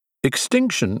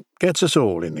Extinction gets us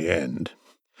all in the end.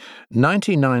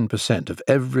 99% of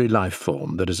every life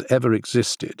form that has ever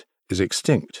existed is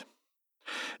extinct.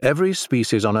 Every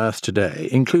species on Earth today,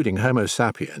 including Homo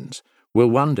sapiens, will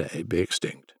one day be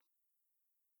extinct.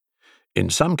 In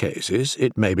some cases,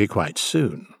 it may be quite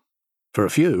soon. For a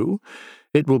few,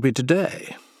 it will be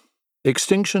today.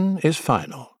 Extinction is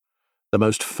final, the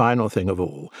most final thing of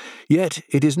all, yet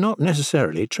it is not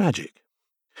necessarily tragic.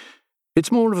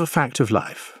 It's more of a fact of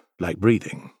life, like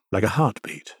breathing, like a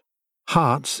heartbeat.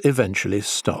 Hearts eventually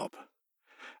stop.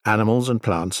 Animals and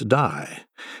plants die,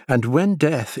 and when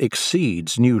death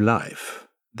exceeds new life,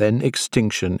 then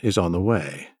extinction is on the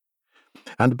way.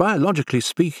 And biologically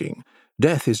speaking,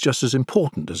 death is just as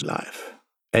important as life.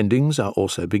 Endings are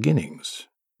also beginnings.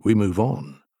 We move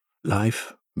on.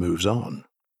 Life moves on.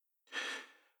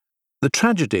 The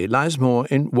tragedy lies more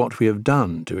in what we have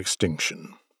done to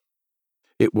extinction.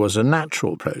 It was a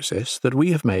natural process that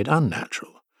we have made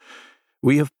unnatural.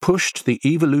 We have pushed the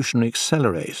evolutionary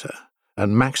accelerator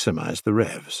and maximized the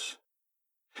revs.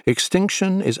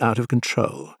 Extinction is out of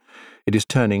control. It is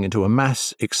turning into a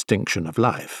mass extinction of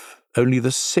life, only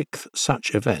the sixth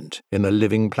such event in the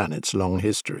living planet's long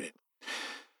history.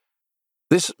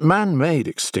 This man-made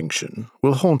extinction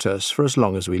will haunt us for as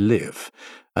long as we live,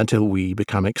 until we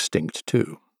become extinct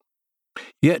too.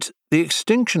 Yet the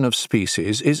extinction of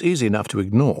species is easy enough to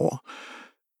ignore.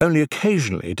 Only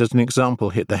occasionally does an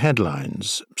example hit the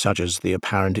headlines, such as the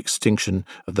apparent extinction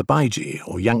of the Baiji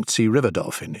or Yangtze river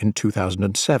dolphin in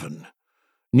 2007,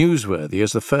 newsworthy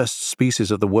as the first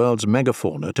species of the world's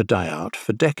megafauna to die out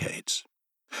for decades.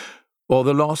 Or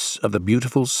the loss of the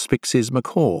beautiful Spix's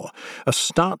macaw, a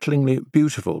startlingly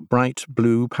beautiful bright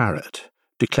blue parrot,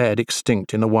 declared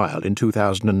extinct in the wild in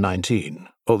 2019,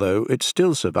 although it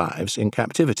still survives in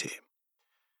captivity.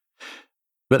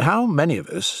 But how many of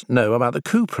us know about the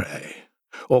coupray,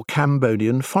 or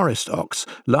Cambodian forest ox,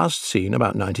 last seen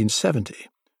about 1970,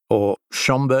 or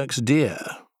Schomburgk's deer,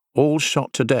 all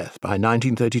shot to death by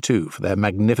 1932 for their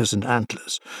magnificent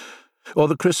antlers, or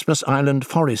the Christmas Island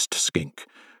forest skink,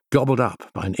 gobbled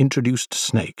up by an introduced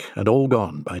snake and all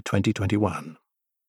gone by 2021.